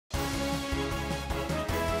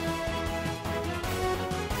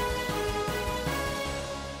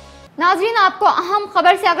नाजरीन, आपको अहम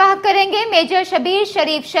खबर से आगाह करेंगे। मेजर शबीर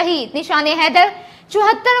शरीफ शहीद, निशाने हैदर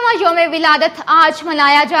 74वां यौम विलादत आज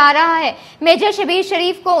मनाया जा रहा है। मेजर शबीर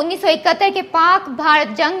शरीफ को 1971 के पाक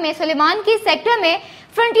भारत जंग में सुलेमान की सेक्टर में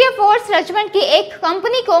फ्रंटियर फोर्स रेजिमेंट की एक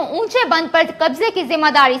कंपनी को ऊंचे बंद पर कब्जे की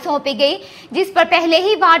जिम्मेदारी सौंपी गई, जिस पर पहले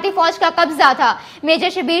ही भारतीय फौज का कब्जा था। मेजर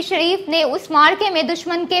शबीर शरीफ ने उस मार्के में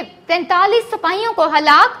दुश्मन के 43 सिपाहियों को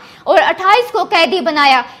हलाक और 28 को कैदी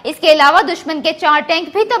बनाया। इसके अलावा दुश्मन के 4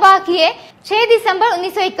 टैंक भी तबाह किए। 6 दिसंबर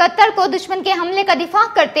 1971 को दुश्मन के हमले का दिफा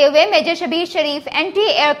करते हुए मेजर शबीर शरीफ एंटी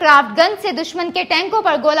एयरक्राफ्ट गन से दुश्मन के टैंकों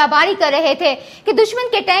पर गोलाबारी कर रहे थे कि दुश्मन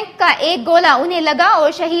के टैंक का एक गोला उन्हें लगा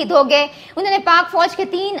और शहीद हो गए। उन्होंने पाक फौज के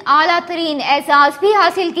 3 आला तरीन एजाज भी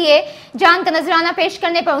हासिल किए। जान का नजराना पेश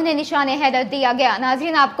करने पर उन्हें निशाने हैदर दिया गया।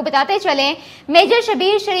 नाजरीन, आपको बताते चलें, मेजर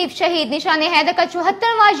शबीर शरीफ शहीद, निशाने हैदर का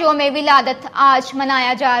 74वां यौम विलादत आज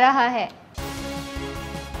मनाया जा रहा है।